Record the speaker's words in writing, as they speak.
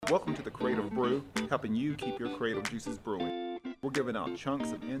Welcome to the Creative Brew, helping you keep your creative juices brewing. We're giving out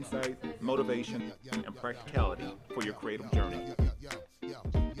chunks of insight, motivation, and practicality for your creative journey.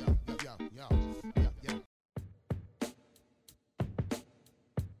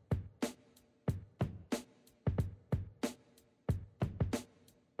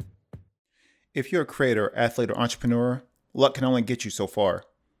 If you're a creator, athlete, or entrepreneur, luck can only get you so far.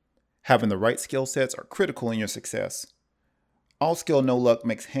 Having the right skill sets are critical in your success. All Skill No Luck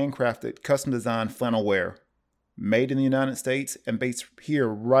makes handcrafted, custom designed flannel wear, made in the United States and based here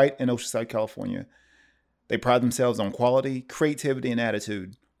right in Oceanside, California. They pride themselves on quality, creativity, and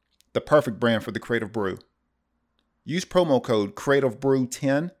attitude. The perfect brand for the Creative Brew. Use promo code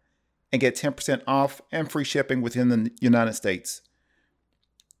CreativeBrew10 and get 10% off and free shipping within the United States.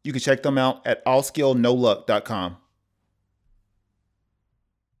 You can check them out at allskillnoluck.com.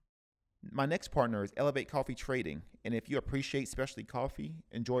 My next partner is Elevate Coffee Trading, and if you appreciate specialty coffee,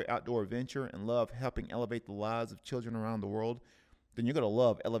 enjoy outdoor adventure, and love helping elevate the lives of children around the world, then you're going to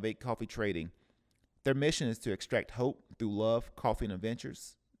love Elevate Coffee Trading. Their mission is to extract hope through love, coffee, and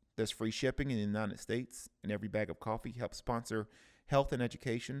adventures. There's free shipping in the United States, and every bag of coffee helps sponsor health and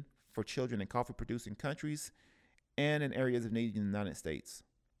education for children in coffee-producing countries and in areas of need in the United States.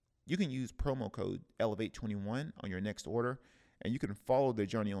 You can use promo code Elevate21 on your next order, and you can follow their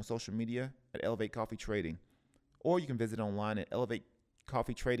journey on social media at Elevate Coffee Trading. Or you can visit online at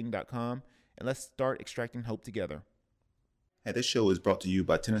elevatecoffeetrading.com, and let's start extracting hope together. And this show is brought to you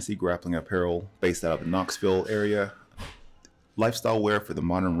by Tennessee Grappling Apparel, based out of the Knoxville area. Lifestyle wear for the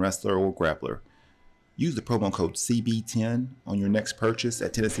modern wrestler or grappler. Use the promo code CB10 on your next purchase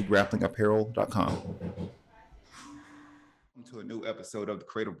at TennesseeGrapplingApparel.com. Welcome to a new episode of the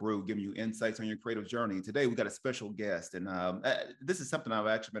Creative Brew, giving you insights on your creative journey. Today we got a special guest, and this is something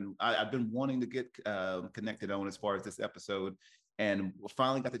I've been wanting to get connected on as far as this episode, and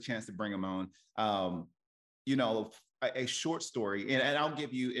finally got the chance to bring him on. A short story, and I'll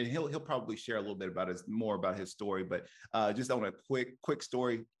give you, and he'll probably share a little bit more about his story, but just on a quick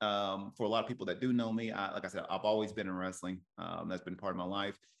story for a lot of people that do know me. Like I said, I've always been in wrestling. That's been part of my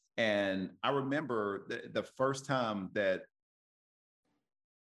life, and I remember the first time that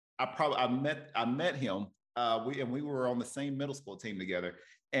I met him. We were on the same middle school team together,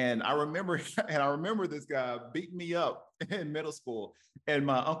 and I remember this guy beat me up in middle school. And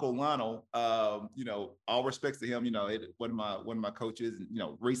my uncle Lionel, all respects to him, one of my coaches,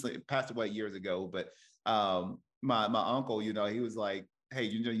 recently passed away years ago. But my uncle, he was like, hey,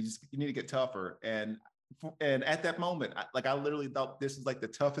 you need to get tougher. And at that moment, I literally thought this was like the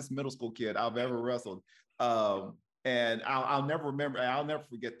toughest middle school kid I've ever wrestled. And I'll never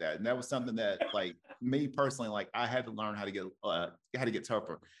forget that. And that was something that, like, me personally, I had to learn how to get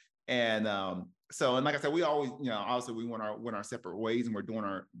tougher. And and like I said, we always, obviously we went our separate ways, and we're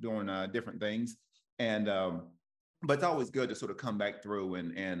doing different things. And but it's always good to sort of come back through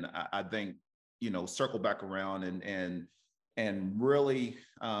and I think, circle back around and really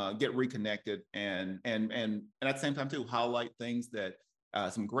get reconnected and at the same time too highlight things that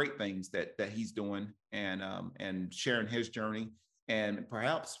some great things that he's doing and sharing his journey, and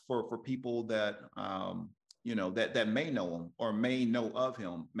perhaps for people that that may know him or may know of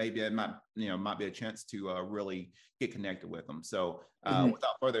him, maybe it might be a chance to really get connected with him. So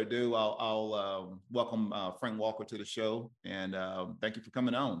without further ado, I'll welcome Frank Walker to the show, and thank you for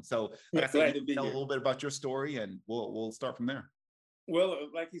coming on. So like I said, you tell a little bit about your story, and we'll start from there. Well,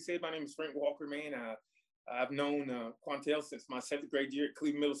 like you said, my name is Frank Walker, man. I've known Quantel since my 7th grade year at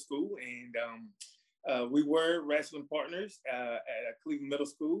Cleveland Middle School, and we were wrestling partners at Cleveland Middle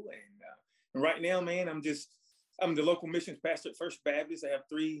School. And right now, man, I'm the local missions pastor at First Baptist. I have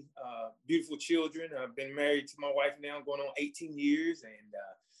 3 beautiful children. I've been married to my wife now going on 18 years, and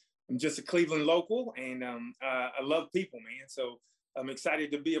I'm just a Cleveland local, and I love people, man. So I'm excited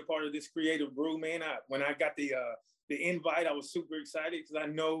to be a part of this Creative Brew, man. When I got the invite, I was super excited because I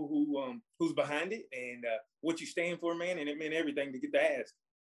know who's behind it and what you stand for, man. And it meant everything to get to ask.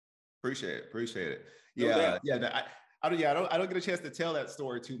 Appreciate it. Yeah. I don't get a chance to tell that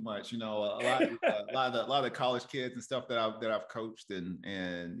story too much. A lot of the college kids and stuff that I've coached and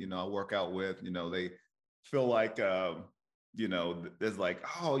I work out with, they feel like there's like,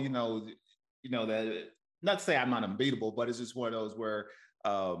 that, not to say I'm not unbeatable, but it's just one of those where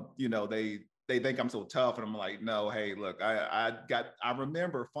they think I'm so tough, and I'm like, no, hey, look, I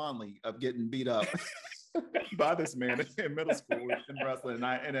remember fondly of getting beat up by this man in middle school in wrestling,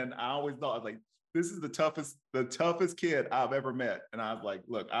 and then I always thought, I was like, this is the toughest kid I've ever met, and I was like,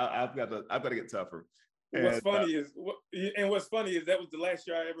 look, I've got to get tougher. What's And funny is, what's funny is that was the last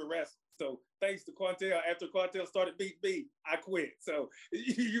year I ever wrestled. So thanks to Quantel, after Quantel started Beat B, I quit. So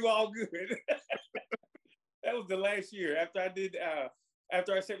you all good. That was the last year after I did.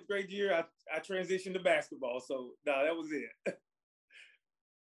 After our seventh grade year, I transitioned to basketball. So no, that was it.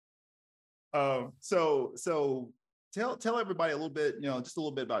 So tell everybody a little bit, just a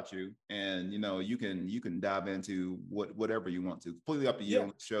little bit about you, and you can dive into whatever you want to. Completely up to you on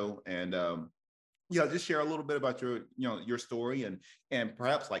the show, and just share a little bit about your story, and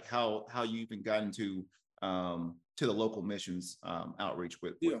perhaps like how you even got into to the local missions outreach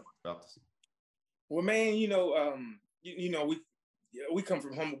with about this. Well, man, we come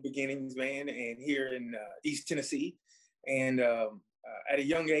from humble beginnings, man, and here in East Tennessee, and at a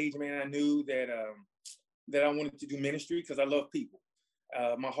young age, man, I knew that I wanted to do ministry because I love people.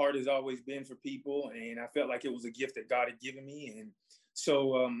 My heart has always been for people, and I felt like it was a gift that God had given me. And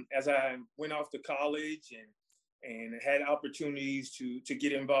so as I went off to college and had opportunities to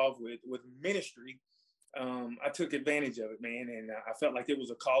get involved with ministry, I took advantage of it, man. And I felt like it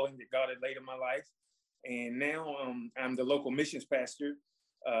was a calling that God had laid in my life. And now I'm the local missions pastor.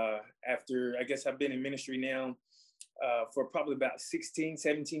 After, I guess I've been in ministry now for probably about 16,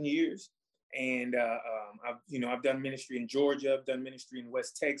 17 years. And I've done ministry in Georgia, I've done ministry in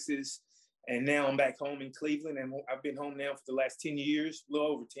West Texas, and now I'm back home in Cleveland. And I've been home now for the last 10 years, a little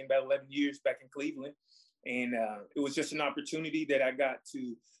over 10, about 11 years back in Cleveland. And it was just an opportunity that I got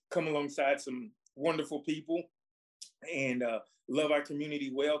to come alongside some wonderful people and love our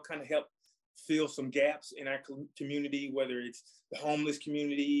community well, kind of help fill some gaps in our community, whether it's the homeless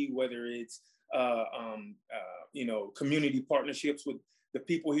community, whether it's community partnerships with the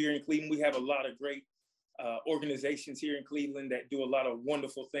people here in Cleveland. We have a lot of great organizations here in Cleveland that do a lot of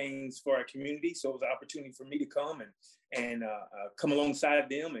wonderful things for our community. So it was an opportunity for me to come and come alongside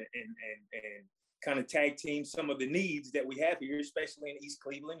them and kind of tag team some of the needs that we have here, especially in East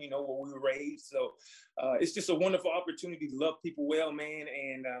Cleveland, where we were raised. So it's just a wonderful opportunity to love people well, man.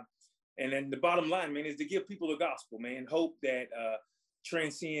 And then the bottom line, man, is to give people the gospel, man. Hope that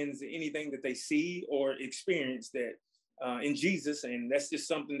transcends anything that they see or experience that in Jesus. And that's just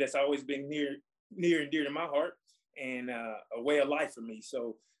something that's always been near and dear to my heart and a way of life for me.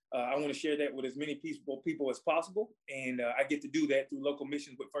 So I want to share that with as many people as possible. And I get to do that through local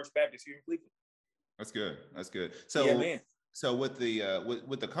missions with First Baptist here in Cleveland. That's good. That's good. So, yeah, man. So with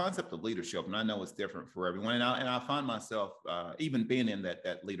the concept of leadership, and I know it's different for everyone, and I find myself even being in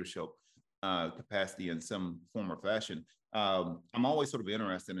that leadership capacity in some form or fashion. I'm always sort of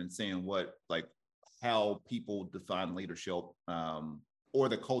interested in seeing how people define leadership or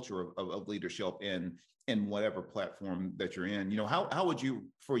the culture of leadership in whatever platform that you're in. How would you,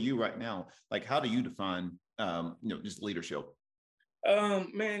 for you right now, like how do you define just leadership?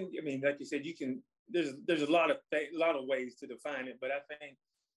 Man, I mean, like you said, you can. There's a lot of ways to define it, but I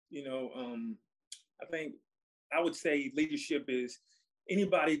think I would say leadership is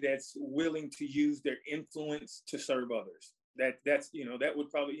anybody that's willing to use their influence to serve others. That would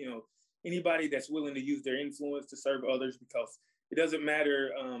probably anybody that's willing to use their influence to serve others, because it doesn't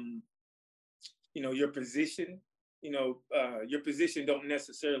matter your position. Your position don't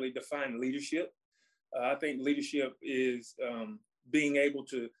necessarily define leadership. I think leadership is being able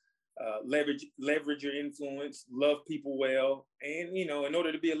to leverage your influence, love people well, and in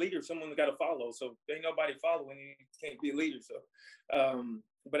order to be a leader, someone's got to follow. So if ain't nobody following, you can't be a leader. So,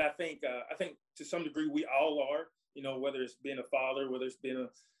 but I think to some degree we all are. Whether it's been a father, whether it's been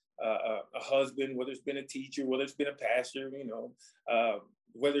a husband, whether it's been a teacher, whether it's been a pastor,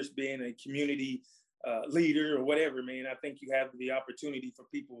 whether it's been a community leader or whatever, man. I think you have the opportunity for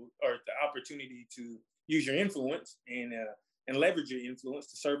people, or the opportunity to use your influence and leverage your influence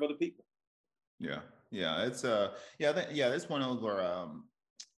to serve other people. Yeah, it's it's one of those where I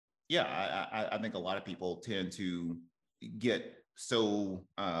think a lot of people tend to get so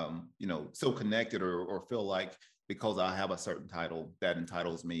so connected or feel like because I have a certain title that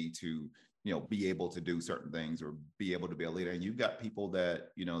entitles me to be able to do certain things or be able to be a leader. And you've got people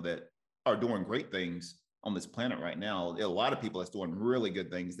that that are doing great things on this planet right now. A lot of people that's doing really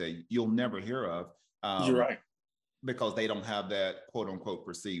good things that you'll never hear of. You're right. Because they don't have that quote unquote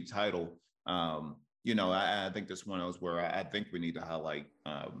perceived title. I think that's one of those where I think we need to highlight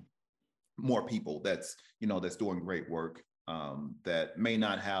more people that's doing great work that may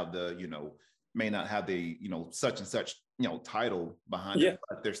not have the such and such title behind it,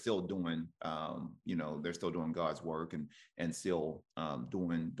 but they're still doing God's work and still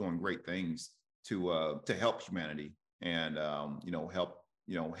doing great things to help humanity and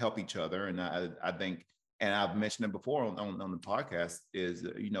help each other. And I think and I've mentioned it before on the podcast, is,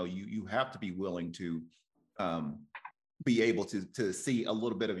 you have to be willing to be able to see a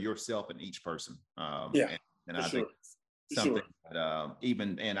little bit of yourself in each person. And I think something that,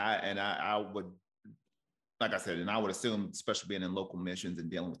 I would, like I said, and I would assume, especially being in local missions and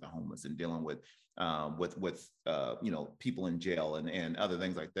dealing with the homeless and dealing with people in jail and other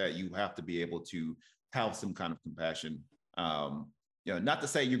things like that, you have to be able to have some kind of compassion. Not to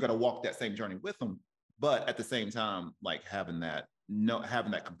say you're going to walk that same journey with them, but at the same time, like having that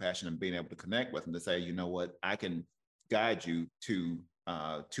compassion and being able to connect with them to say, you know what, I can guide you to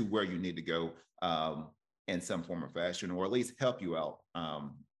where you need to go in some form or fashion, or at least help you out,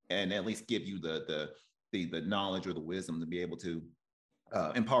 and at least give you the knowledge or the wisdom to be able to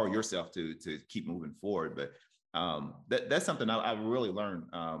empower yourself to keep moving forward. But that's something I really learned,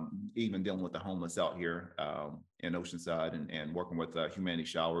 even dealing with the homeless out here in Oceanside, and working with Humanity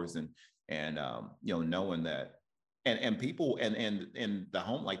Showers, and knowing that, and people and the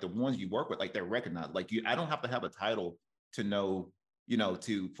home, like the ones you work with, like they're recognized. Like I don't have to have a title to know,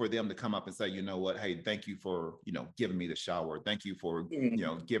 for them to come up and say, you know what, hey, thank you for, giving me the shower. Thank you for,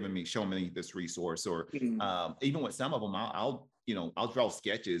 showing me this resource. Or even with some of them, I'll draw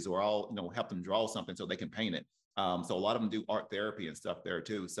sketches, or I'll, help them draw something so they can paint it. So a lot of them do art therapy and stuff there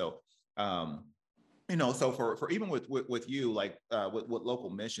too. So, so for even with you, like with local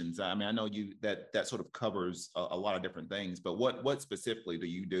missions, I mean, I know that sort of covers a lot of different things, but what specifically do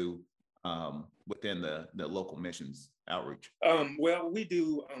you do within the local missions outreach? Well, we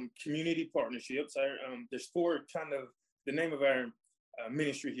do community partnerships. There's four the name of our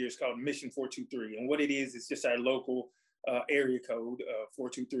ministry here is called Mission 423. And what it is just our local area code,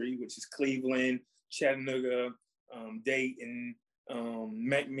 423, which is Cleveland, Chattanooga, Dayton,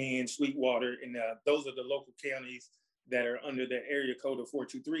 McMinn, Sweetwater. And those are the local counties that are under the area code of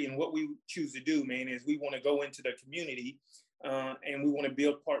 423. And what we choose to do, man, is we want to go into the community and we want to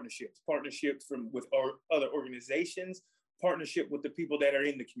build partnerships with other organizations, partnership with the people that are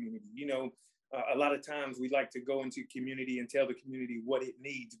in the community. A lot of times we like to go into community and tell the community what it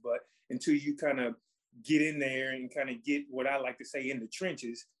needs, but until you kind of get in there and kind of get what I like to say in the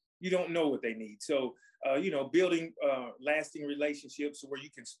trenches, you don't know what they need. So, building lasting relationships where you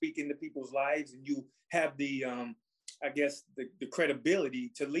can speak into people's lives and you have the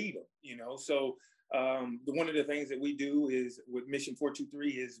credibility to lead them, So one of the things that we do is with Mission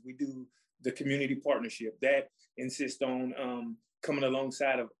 423 is we do the community partnership that insists on coming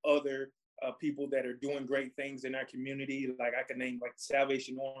alongside of other people that are doing great things in our community. Like I can name like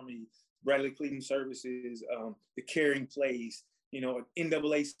Salvation Army, Bradley Cleveland Services, the Caring Place,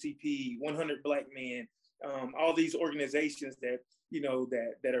 NAACP, 100 Black Men, all these organizations that,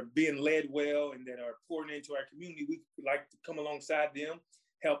 that are being led well and that are pouring into our community. We like to come alongside them,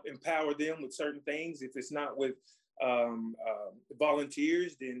 help empower them with certain things. If it's not with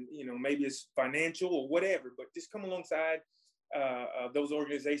volunteers, then, maybe it's financial or whatever, but just come alongside those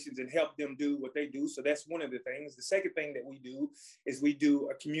organizations and help them do what they do. So that's one of the things. The second thing that we do is we do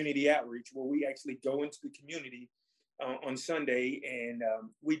a community outreach where we actually go into the community on Sunday, and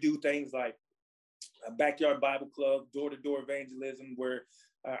we do things like a backyard Bible club, door-to-door evangelism, where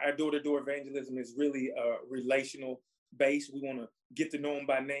our door-to-door evangelism is really relational based. We want to get to know them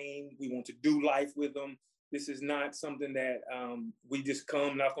by name. We want to do life with them. This is not something that we just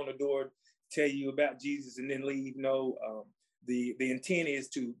come, knock on the door, tell you about Jesus, and then leave. No, the intent is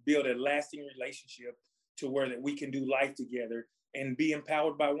to build a lasting relationship to where that we can do life together and be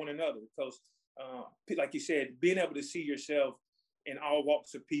empowered by one another. Because like you said, being able to see yourself in all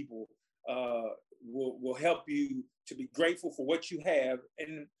walks of people will help you to be grateful for what you have,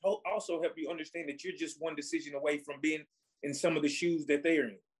 and also help you understand that you're just one decision away from being in some of the shoes that they're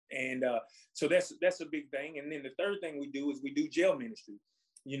in. And so that's a big thing. And then the third thing we do is we do jail ministry.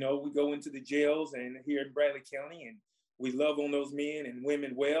 We go into the jails and here in Bradley County, and we love on those men and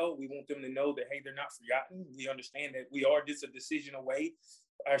women well. We want them to know that, hey, they're not forgotten. We understand that we are just a decision away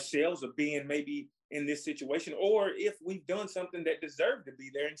ourselves of being maybe in this situation, or if we've done something that deserved to be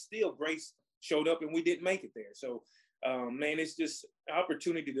there and still grace showed up and we didn't make it there. So, man, it's just an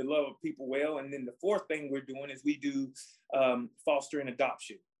opportunity to love people well. And then the fourth thing we're doing is we do foster and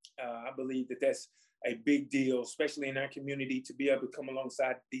adoption. I believe that that's a big deal, especially in our community, to be able to come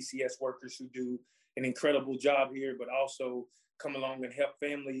alongside DCS workers who do an incredible job here, but also come along and help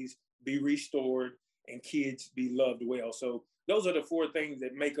families be restored and kids be loved well. So those are the four things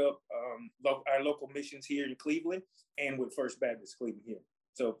that make up our local missions here in Cleveland and with First Baptist Cleveland here.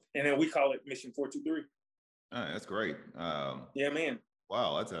 So, and then we call it Mission 423. That's great. Yeah, man.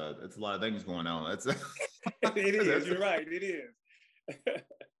 Wow, that's a lot of things going on. That's it is. You're right. It is.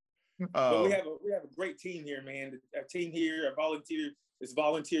 But we have a great team here, man. Our team here, our volunteer is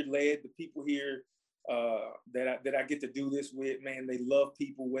volunteer led. The people here that I get to do this with, man, they love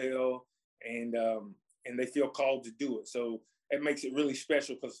people well, and they feel called to do it. So it makes it really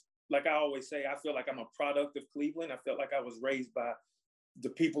special because, like I always say, I feel like I'm a product of Cleveland. I felt like I was raised by the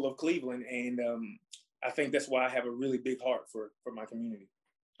people of Cleveland, and I think that's why I have a really big heart for my community.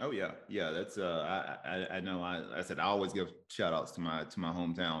 Oh yeah, yeah. That's I know. I said I always give shout outs to my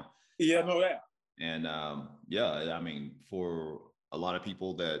hometown. Yeah, no doubt. And yeah, I mean, for a lot of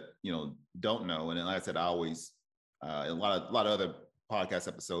people that don't know, and like I said, I always a lot of other podcast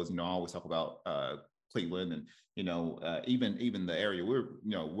episodes, I always talk about Cleveland, and even the area we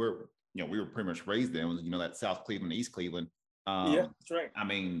were pretty much raised in was that South Cleveland, East Cleveland. Yeah, that's right. I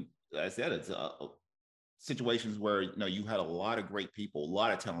mean, like I said, it's situations where you had a lot of great people, a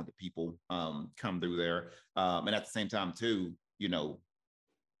lot of talented people come through there, and at the same time too,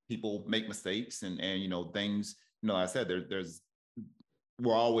 people make mistakes and things. Like I said,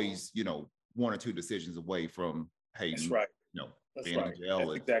 we're always one or two decisions away from that's right. That's being right. in jail.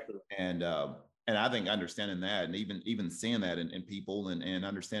 That's exactly right. And I think understanding that, and even seeing that in people, and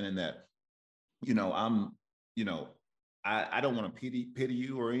understanding that I'm I don't want to pity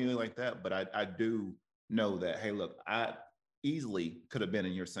you or anything like that, but I do know that, hey, look, I easily could have been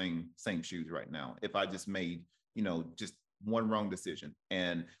in your same shoes right now if I just made just one wrong decision.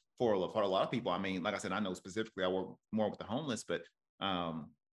 And for a lot of people, I mean, like I said, I know specifically I work more with the homeless, but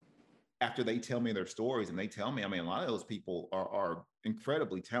after they tell me their stories and they tell me, I mean, a lot of those people are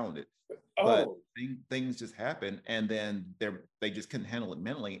incredibly talented, but things just happen, and then they just couldn't handle it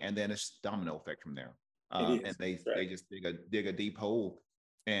mentally, and then it's domino effect from there. And they just dig a deep hole,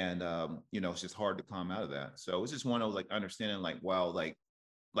 and it's just hard to climb out of that. So it's just one of those, like, understanding, like, wow, like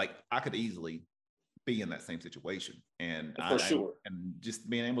I could easily be in that same situation, and sure. And just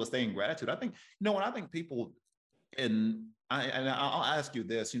being able to stay in gratitude. I think when I think people, and I'll ask you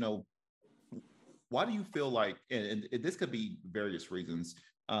this, why do you feel like, and this could be various reasons,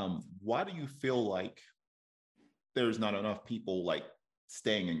 why do you feel like there's not enough people like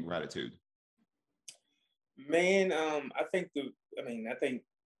staying in gratitude? Man, I think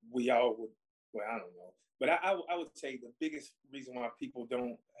we all would. Well, I don't know, but I would say the biggest reason why people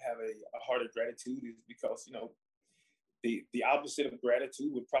don't have a heart of gratitude is because the opposite of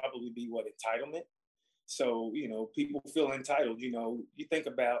gratitude would probably be what, entitlement. So people feel entitled. You think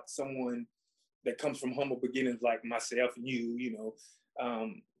about someone that comes from humble beginnings like myself and we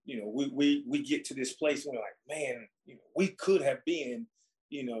get to this place and we're like, man, we could have been,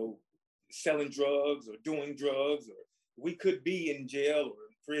 selling drugs or doing drugs, or we could be in jail or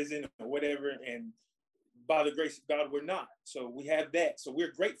in prison or whatever. And by the grace of God, we're not. So we have that. So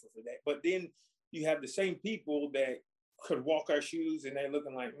we're grateful for that. But then you have the same people that could walk our shoes and they're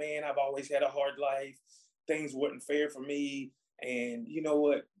looking like, man, I've always had a hard life. Things weren't fair for me. And you know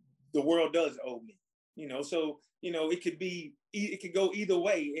what? The world does owe me, so, it could go either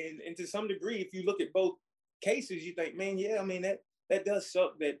way. And to some degree, if you look at both cases, you think, man, yeah, I mean, that does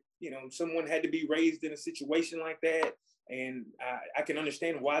suck that, someone had to be raised in a situation like that. And I can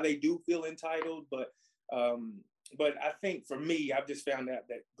understand why they do feel entitled. But I think for me, I've just found out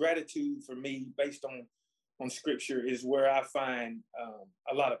that gratitude for me, based on scripture, is where I find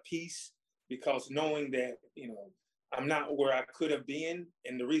a lot of peace, because knowing that, I'm not where I could have been.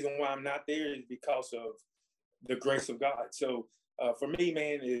 And the reason why I'm not there is because of the grace of God. So for me,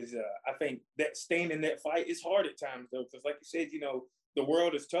 man, is I think that staying in that fight is hard at times, though, because like you said, the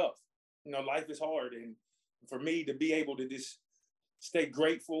world is tough. Life is hard. And for me to be able to just stay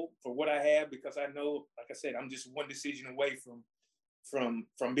grateful for what I have, because I know, like I said, I'm just one decision away from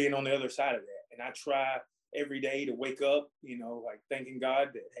being on the other side of that. And I try every day to wake up, like thanking God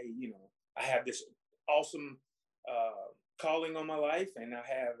that, hey, I have this awesome calling on my life, and I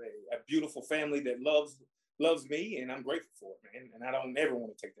have a beautiful family that loves me, and I'm grateful for it, man. And I don't ever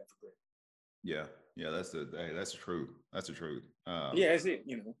want to take that for granted. Yeah, that's the truth. That's the truth. Yeah, that's it.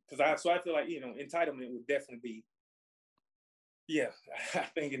 Because I feel like entitlement would definitely be. Yeah, I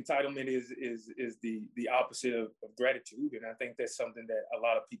think entitlement is the opposite of gratitude, and I think that's something that a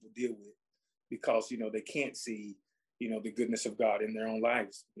lot of people deal with because they can't see the goodness of God in their own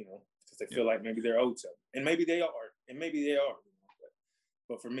lives. Because they feel like maybe they're owed something, and maybe they are.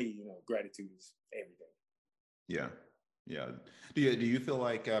 But for me, gratitude is everything. Yeah. Do you feel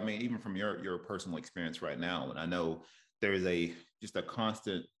like, I mean, even from your personal experience right now, and I know there is just a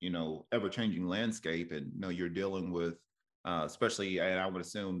constant, ever-changing landscape, and you're dealing with, especially, and I would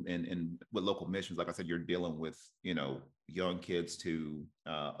assume in with local missions, like I said, you're dealing with young kids to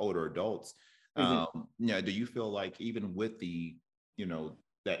older adults. Mm-hmm. Do you feel like even with the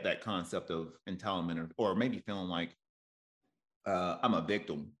that concept of entitlement, or maybe feeling like I'm a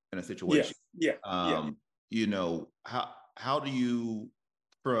victim in a Yeah, situation. yeah, yeah. You know, how do you,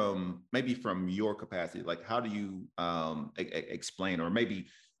 from your capacity, like how do you explain, or maybe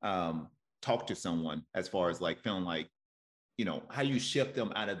talk to someone as far as like feeling like, you know, how do you shift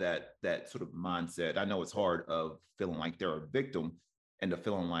them out of that sort of mindset? I know it's hard of feeling like they're a victim and to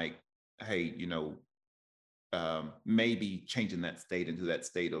feeling like, hey, you know, maybe changing that state into that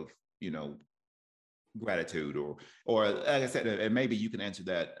state of, you know, gratitude, or like I said, and maybe you can answer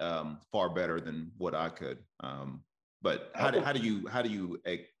that far better than what I could. But how do you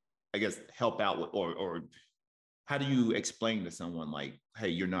I guess help out with, or how do you explain to someone like, hey,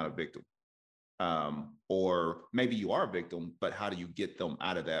 you're not a victim, or maybe you are a victim, but how do you get them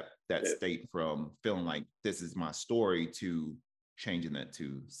out of that state from feeling like this is my story to changing that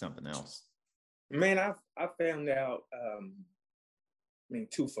to something else? Man, I found out. I mean,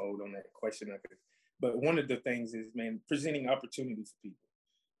 twofold on that question. But one of the things is, man, presenting opportunity for people.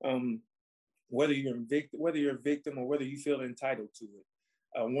 Whether you're a victim or whether you feel entitled to it.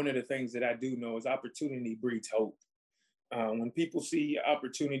 One of the things that I do know is opportunity breeds hope. When people see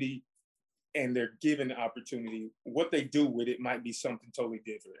opportunity and they're given opportunity, what they do with it might be something totally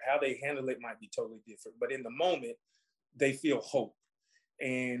different. How they handle it might be totally different. But in the moment, they feel hope.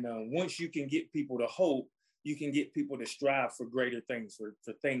 And once you can get people to hope, you can get people to strive for greater things,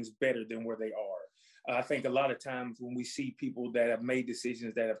 for things better than where they are. I think a lot of times when we see people that have made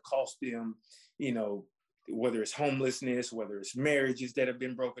decisions that have cost them, you know, whether it's homelessness, whether it's marriages that have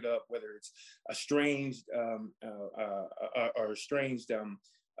been broken up, whether it's estranged or estranged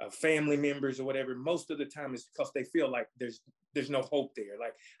family members or whatever, most of the time it's because they feel like there's no hope there.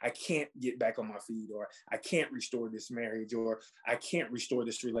 Like, I can't get back on my feet, or I can't restore this marriage, or I can't restore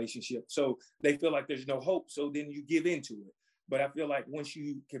this relationship. So they feel like there's no hope. So then you give into it. But I feel like if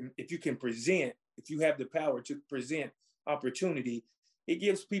you have the power to present opportunity, it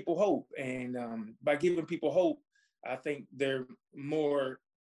gives people hope. And by giving people hope, I think they're more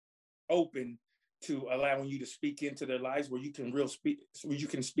open to allowing you to speak into their lives, where you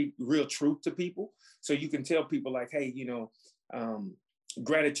can speak real truth to people. So you can tell people like, hey, you know,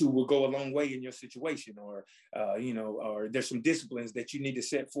 gratitude will go a long way in your situation, or you know, or there's some disciplines that you need to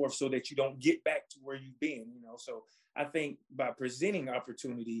set forth so that you don't get back to where you've been, you know. So I think by presenting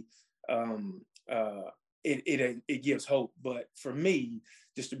opportunity, it gives hope. But for me,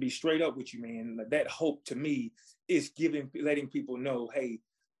 just to be straight up with you, man, that hope to me is letting people know, hey,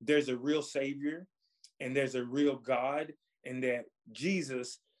 there's a real Savior and there's a real God, and that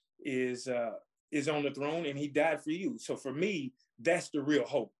Jesus is on the throne and he died for you. So for me, that's the real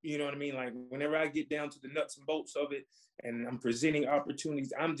hope. You know what I mean? Like, whenever I get down to the nuts and bolts of it and I'm presenting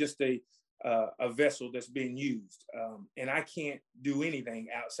opportunities, I'm just a vessel that's being used. And I can't do anything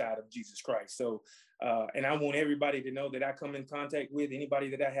outside of Jesus Christ. So, and I want everybody to know that I come in contact with, anybody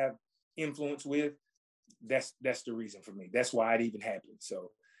that I have influence with, that's the reason for me. That's why it even happened.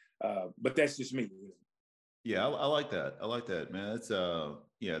 So, but that's just me. You know? Yeah, I like that. I like that, man. That's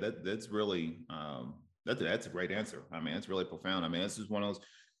yeah, that's really that's a great answer. I mean, it's really profound. I mean, this is one of those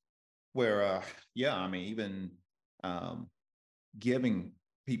where yeah, I mean, even um giving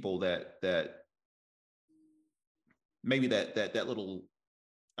people that maybe that little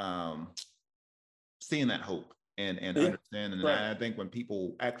um seeing that hope and Yeah, understanding. And right. I think when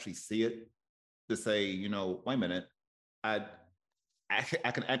people actually see it, to say, you know, wait a minute, I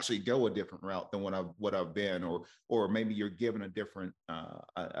I can actually go a different route than what I've been, or maybe you're given a different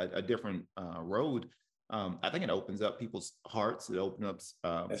different road. I think it opens up people's hearts. It opens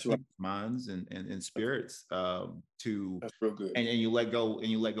up That's right. people's minds and spirits to, That's real good. and you let go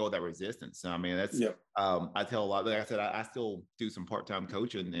of that resistance. I mean, that's Yeah. I tell a lot. Like I said, I still do some part time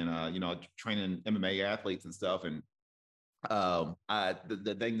coaching and you know, training MMA athletes and stuff. And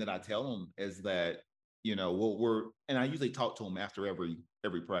the thing that I tell them is that, you know, we're and I usually talk to them after every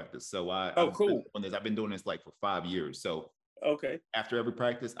practice. So Oh, cool. I've been doing this like for 5 years. So Okay. after every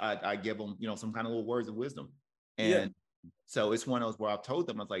practice, I give them, you know, some kind of little words of wisdom. Yeah. And so it's one of those where I've told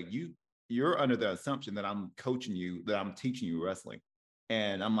them, I was like, you're under the assumption that I'm coaching you, that I'm teaching you wrestling.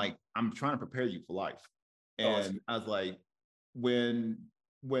 And I'm like, I'm trying to prepare you for life. Awesome. And I was like, when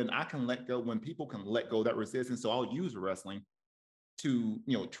I can let go, when people can let go of that resistance, so I'll use wrestling to,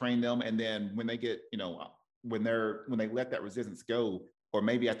 you know, train them. And then when they get, you know, when they let that resistance go, or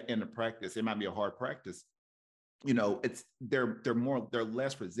maybe at the end of practice, it might be a hard practice, you know, it's they're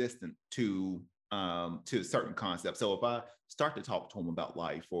less resistant to certain concepts. So if I start to talk to them about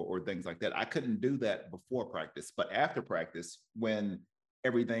life or things like that, I couldn't do that before practice, but after practice, when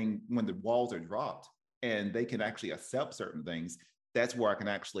the walls are dropped and they can actually accept certain things, that's where I can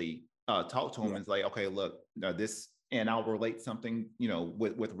actually talk to them and say, okay, look, this, and I'll relate something,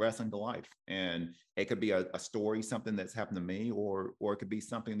 with wrestling to life. And it could be a story, something that's happened to me, or it could be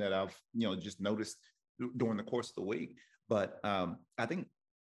something that I've, just noticed during the course of the week. But I think,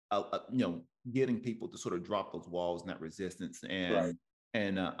 getting people to sort of drop those walls and that resistance,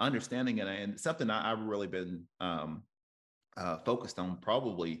 and understanding it, and something I've really been focused on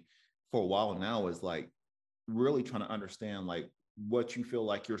probably for a while now is like really trying to understand like what you feel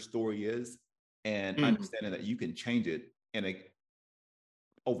like your story is, and understanding that you can change it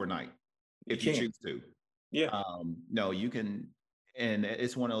overnight if you choose to. Yeah. No, you can, and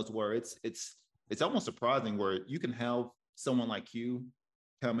it's one of those where it's almost surprising where you can have someone like you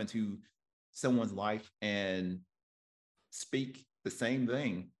come into someone's life and speak the same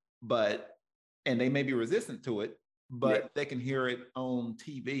thing, and they may be resistant to it, but they can hear it on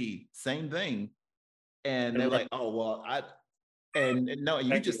TV, same thing, and they're like, oh well, and no,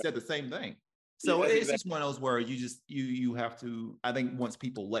 you just said the same thing. So it's just one of those where you have to, I think once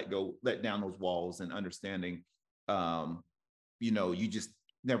people let down those walls and understanding, you just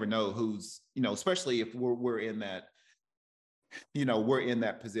never know who's, especially if we're in that, we're in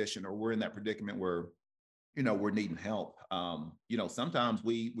that position, or we're in that predicament where, we're needing help. Sometimes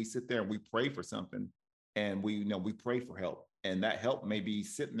we sit there and we pray for something, and we pray for help, and that help may be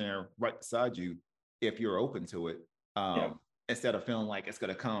sitting there right beside you if you're open to it. Instead of feeling like it's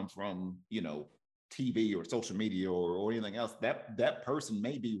going to come from, TV or social media or anything else, that person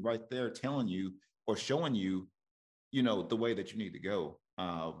may be right there telling you or showing you, the way that you need to go.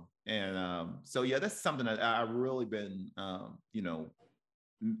 So yeah, that's something that I've really been,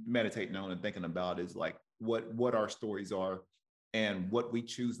 meditating on and thinking about, is like what our stories are and what we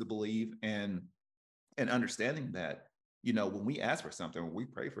choose to believe, and understanding that, when we ask for something, when we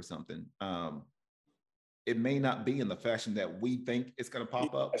pray for something, it may not be in the fashion that we think it's going to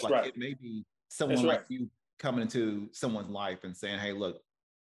pop up. It may be someone like you coming into someone's life and saying, hey, look,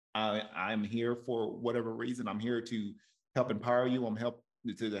 I'm here for whatever reason. I'm here to help empower you. I'm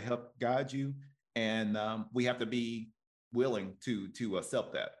to help guide you. And we have to be willing to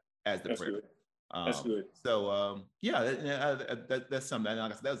accept that as the prayer. Good. That's good. So that's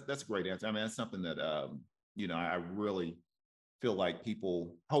something. That's a great answer. I mean, that's something that I really feel like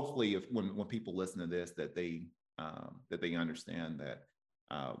people, hopefully, when people listen to this, that they understand that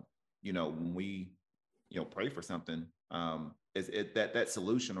when we pray for something, that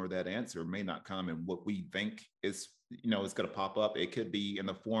solution or that answer may not come in what we think is is going to pop up. It could be in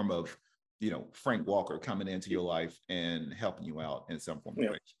the form of Frank Walker coming into your life and helping you out in some form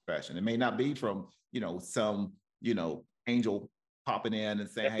of fashion. It may not be from some angel popping in and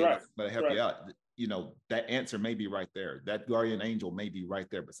saying, hey, let me help you out. That answer may be right there. That guardian angel may be right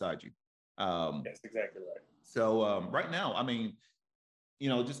there beside you. That's exactly right. So right now, I mean,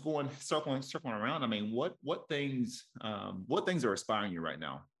 just circling around. I mean, what things are inspiring you right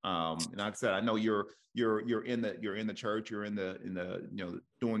now? And like I said, I know you're in the church, you're in the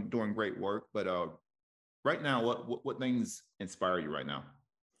doing great work. But right now, what things inspire you right now?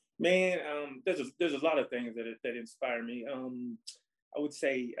 Man, there's a lot of things that inspire me. I would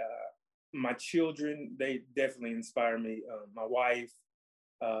say my children, they definitely inspire me. My wife,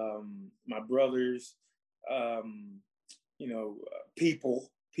 my brothers,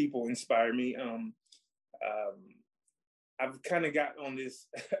 people inspire me. I've kind of got on this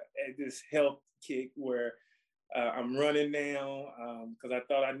this health kick where I'm running now because I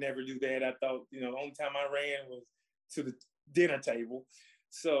thought I'd never do that. I thought, the only time I ran was to the dinner table.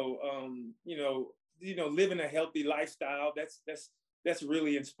 So, living a healthy lifestyle, that's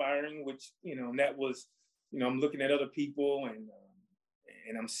really inspiring, which, that was, I'm looking at other people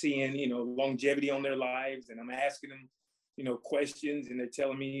and I'm seeing, longevity on their lives, and I'm asking them, questions, and they're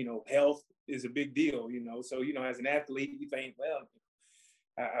telling me, health is a big deal, So, as an athlete, you think, well,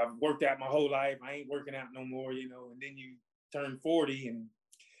 I've worked out my whole life. I ain't working out no more, and then you turn 40 and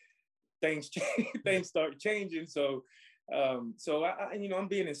things change, things start changing. So, I'm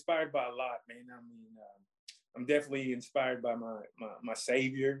being inspired by a lot, man. I mean, I'm definitely inspired by my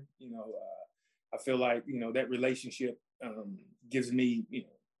Savior. I feel like, that relationship gives me,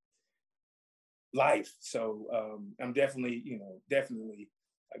 life. So I'm definitely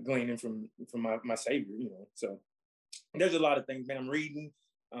gleaning from my Savior, So there's a lot of things, man. I'm reading,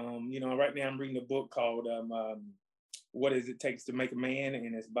 right now I'm reading a book called What Is It Takes to Make a Man,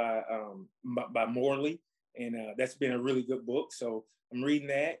 and it's by Morley, and that's been a really good book. So I'm reading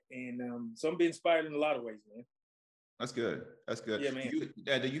that, and so I'm being inspired in a lot of ways, man. That's good. That's good. Yeah, man.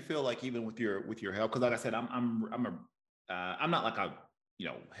 Do you feel like even with your health? Because like I said, I'm not like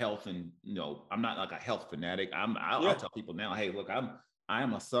health, and I'm not like a health fanatic. I'll Yeah. tell people now, hey, look, I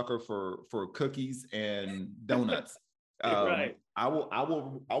am a sucker for cookies and donuts. Right. I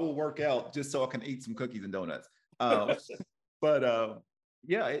will work out just so I can eat some cookies and donuts. Um, but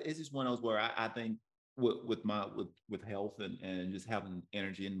yeah, it's just one of those where I think with health and just having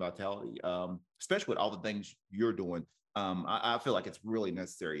energy and vitality, especially with all the things you're doing. I feel like it's really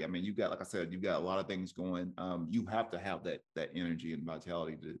necessary. I mean, like I said, you've got a lot of things going. You have to have that energy and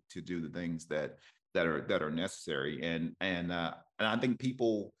vitality to do the things that are necessary. And I think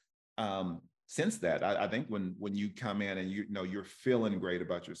people sense that. I think when you come in and you're feeling great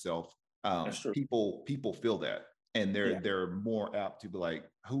about yourself, That's true. people feel that, and Yeah. they're more apt to be like,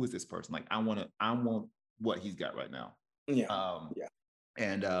 who is this person? Like, I want what he's got right now. Yeah. Um, Yeah.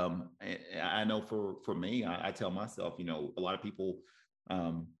 and I know for me, I tell myself, a lot of people,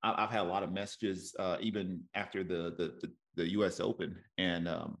 I've had a lot of messages, even after the U.S. Open, and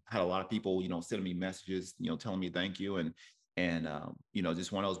had a lot of people, sending me messages, telling me thank you, and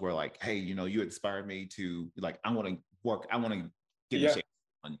just one of those where like, hey, you inspired me to, like, I want to work, I want to get in Yeah. shape,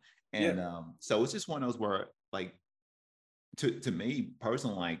 and, Yeah. and so it's just one of those where, like, to me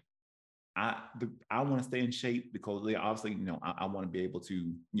personally, like, I want to stay in shape because obviously, I want to be able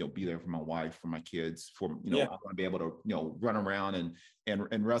to, be there for my wife, for my kids, Yeah. I want to be able to, run around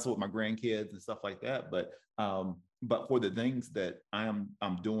and wrestle with my grandkids and stuff like that. But for the things that I'm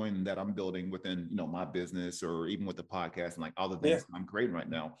doing, that I'm building within, my business, or even with the podcast and like all the Yeah. things I'm creating right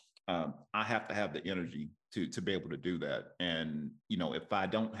now, I have to have the energy to be able to do that. And, if I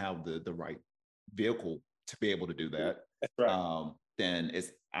don't have the right vehicle to be able to do that, That's right. then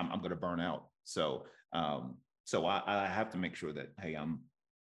I'm going to burn out. So I have to make sure that, hey, I'm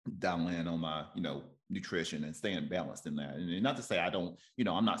dialing in on my nutrition and staying balanced in that. And not to say I don't,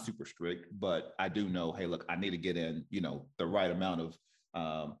 I'm not super strict, but I do know, hey, look, I need to get in the right amount of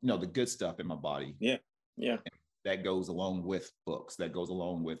the good stuff in my body. Yeah. Yeah. And that goes along with books, that goes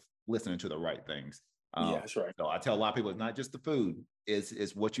along with listening to the right things. Yeah. That's right. So I tell a lot of people, it's not just the food,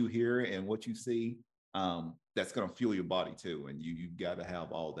 it's what you hear and what you see, that's going to fuel your body too. And you got to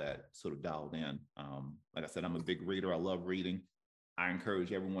have all that sort of dialed in. Like I said, I'm a big reader. I love reading. I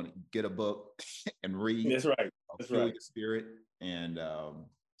encourage everyone to get a book and read. That's right. That's Fuel right. your spirit. And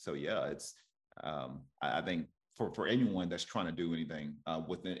so yeah, it's I think for anyone that's trying to do anything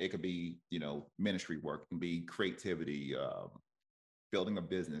within, it could be ministry work, it can be creativity, building a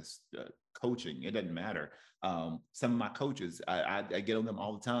business, coaching. It doesn't matter. Some of my coaches, I get on them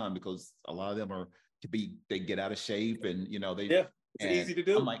all the time because a lot of them they get out of shape, and Yeah. It's easy to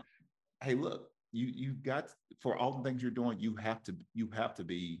do. I'm like, hey, look, you've got, for all the things you're doing, you have to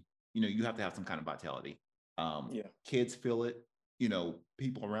be, you have to have some kind of vitality. Yeah. Kids feel it,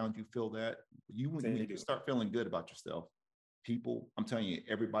 people around you feel that. When you start feeling good about yourself, people, I'm telling you,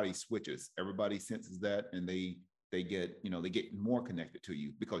 everybody switches, everybody senses that, and they get, they get more connected to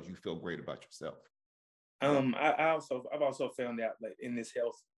you because you feel great about yourself. I've also found out that in this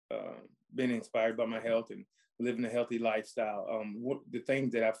health, been inspired by my health and living a healthy lifestyle. The thing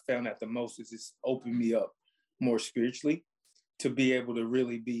that I've found out the most is it's opened me up more spiritually, to be able to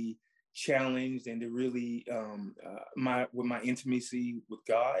really be challenged and to really with my intimacy with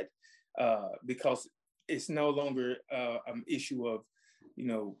God, because it's no longer an issue of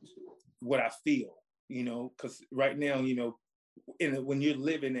what I feel, because right now, when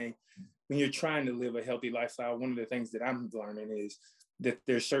you're trying to live a healthy lifestyle, one of the things that I'm learning is that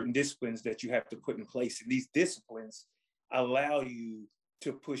there's certain disciplines that you have to put in place, and these disciplines allow you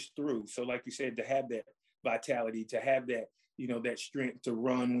to push through. So like you said, to have that vitality, to have that, that strength to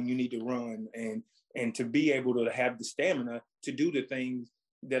run when you need to run, and to be able to have the stamina to do the things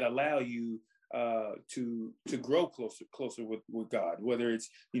that allow you to grow closer with God, whether it's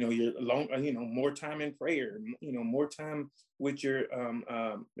your long, more time in prayer, more time with your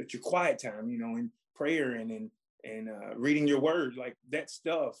quiet time, in prayer and reading your word. Like that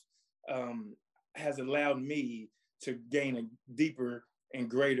stuff has allowed me to gain a deeper and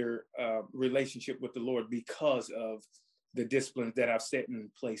greater relationship with the Lord because of the disciplines that I've set in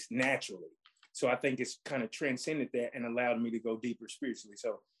place naturally. So I think it's kind of transcended that and allowed me to go deeper spiritually.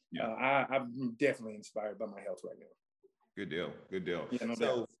 So yeah. I'm definitely inspired by my health right now. Good deal. Good deal. Yeah, no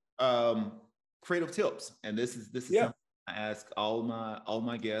doubt. Creative tips, and this is yeah. something I ask all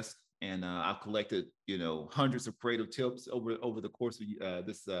my guests, and I've collected hundreds of creative tips over the course of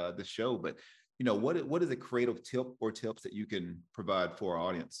this show. But what is a creative tip or tips that you can provide for our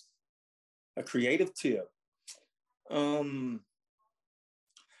audience? A creative tip.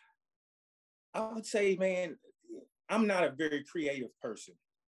 I would say, man, I'm not a very creative person.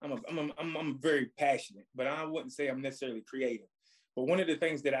 I'm very passionate, but I wouldn't say I'm necessarily creative. But one of the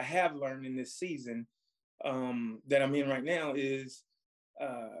things that I have learned in this season that I'm in right now is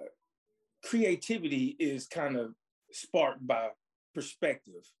creativity is kind of sparked by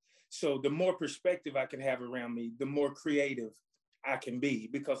perspective. So the more perspective I can have around me, the more creative I can be,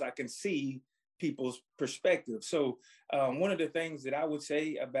 because I can see people's perspective. So one of the things that I would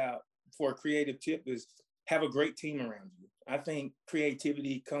say about for a creative tip is have a great team around you. I think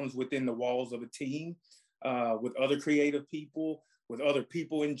creativity comes within the walls of a team, with other creative people, with other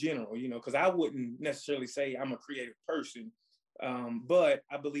people in general, you know, because I wouldn't necessarily say I'm a creative person, but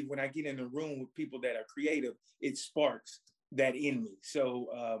I believe when I get in a room with people that are creative, it sparks that in me.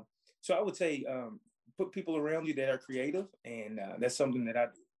 So so I would say put people around you that are creative, and that's something that I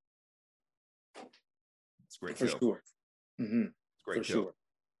do. It's great. For sure. Mm-hmm. It's great. For sure.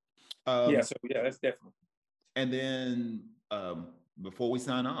 Yeah. So yeah, that's definitely. And then before we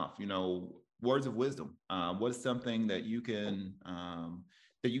sign off, you know, words of wisdom. What is something that you can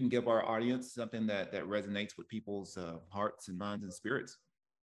give our audience, something that resonates with people's hearts and minds and spirits?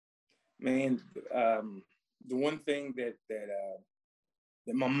 Man, the one thing that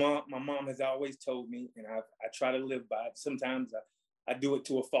my mom has always told me, and I try to live by it. Sometimes I do it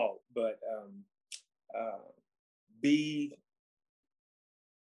to a fault, but be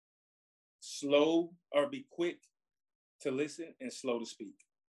slow, or be quick to listen and slow to speak.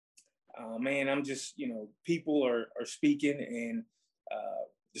 Man, I'm just, you know, people are speaking, and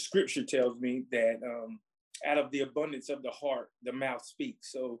the scripture tells me that out of the abundance of the heart, the mouth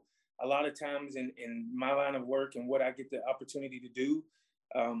speaks. So a lot of times in my line of work and what I get the opportunity to do,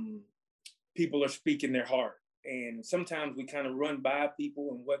 people are speaking their heart. And sometimes we kind of run by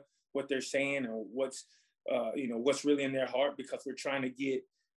people and what they're saying, or what's really in their heart, because we're trying to get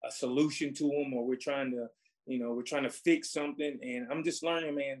a solution to them, or we're trying to fix something. And I'm just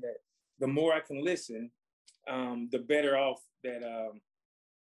learning, man, that the more I can listen, the better off that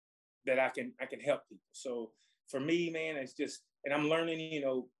I can help people. So for me, man, it's just, and I'm learning, you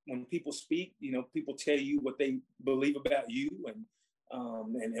know, when people speak, you know, people tell you what they believe about you,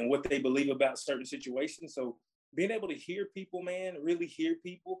 and what they believe about certain situations. So being able to hear people, man, really hear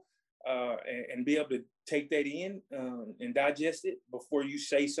people, and be able to take that in and digest it before you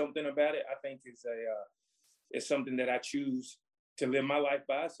say something about it, I think is something that I choose to live my life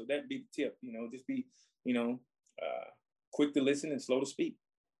by. So that'd be the tip, you know, just be, you know, quick to listen and slow to speak.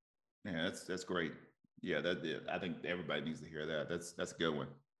 Yeah, that's great. Yeah, I think everybody needs to hear that. That's a good one.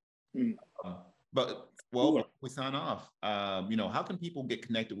 Mm. But before we sign off, you know, how can people get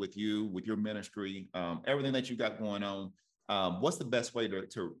connected with you, with your ministry, everything that you got going on? What's the best way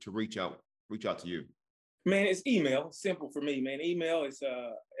to reach out to you? Man, it's email. Simple for me, man. Email is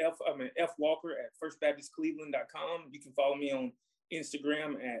FWalker@firstbaptistcleveland.com. You can follow me on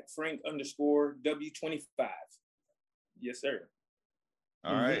Instagram at Frank_W25. Yes, sir.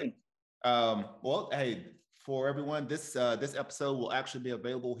 All right. Well, hey, for everyone, this episode will actually be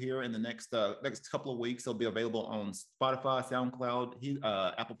available here in the next couple of weeks. It'll be available on Spotify, SoundCloud,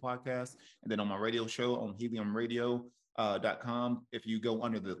 Apple Podcasts, and then on my radio show on heliumradio.com. If you go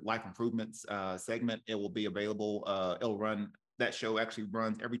under the life improvements segment, it will be available. It'll run. That show actually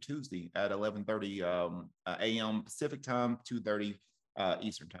runs every Tuesday at 11:30 a.m. Pacific time, 2:30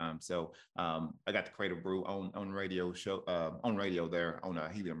 Eastern time. So I got the Creative Brew on radio show on radio there on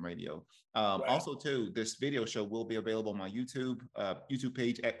Helium Radio. Wow. Also too, this video show will be available on my YouTube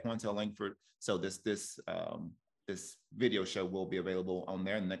page at Quantel Langford. So this video show will be available on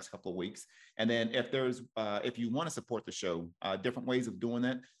there in the next couple of weeks. And then if you want to support the show, different ways of doing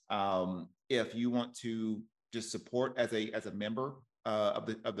that. If you want to just support as a member of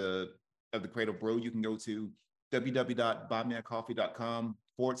the Creative Brew, you can go to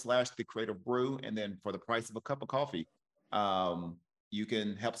www.buymeacoffee.com/The Creative Brew. And then for the price of a cup of coffee, you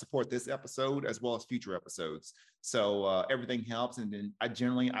can help support this episode as well as future episodes. So everything helps. And then I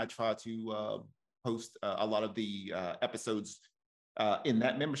try to post a lot of the episodes in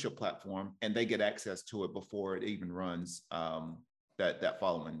that membership platform, and they get access to it before it even runs that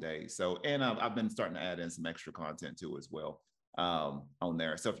following day. So, and I've been starting to add in some extra content too as well on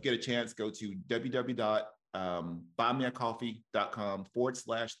there. So if you get a chance, go to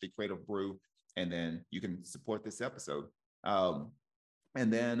www.buymeacoffee.com/The Creative Brew, and then you can support this episode.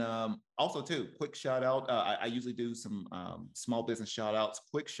 And then also too, quick shout out. I usually do some small business shout outs.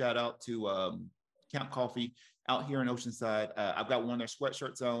 Quick shout out to Camp Coffee out here in Oceanside. I've got one of their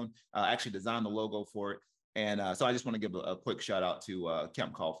sweatshirts on. I actually designed the logo for it. And so I just want to give a quick shout out to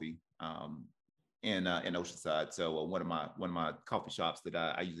Camp Coffee in Oceanside. So one of my coffee shops that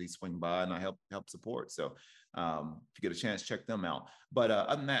I usually swing by and I help support. So if you get a chance, check them out. But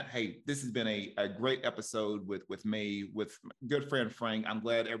other than that, hey, this has been a great episode with me, with my good friend Frank. I'm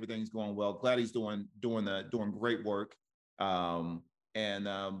glad everything's going well. Glad he's doing great work. Yeah,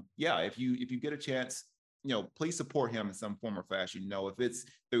 if you get a chance, please support him in some form or fashion. If it's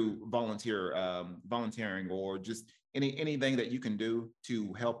through volunteering, or just anything that you can do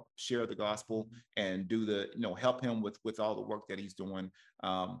to help share the gospel and do help him with all the work that he's doing.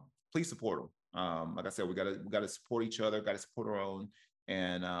 Please support him. Like I said, we gotta support each other, gotta support our own,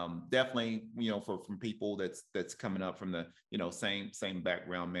 and definitely, from people that's coming up from the same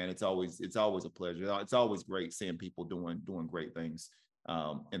background, man. It's always a pleasure. It's always great seeing people doing great things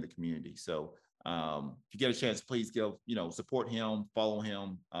in the community. So if you get a chance, please support him, follow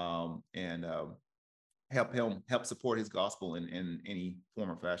him, and help support his gospel in any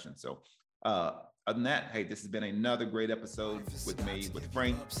form or fashion. So other than that, hey, this has been another great episode with me, with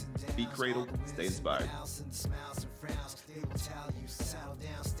Frank. Be cradled, stay inspired.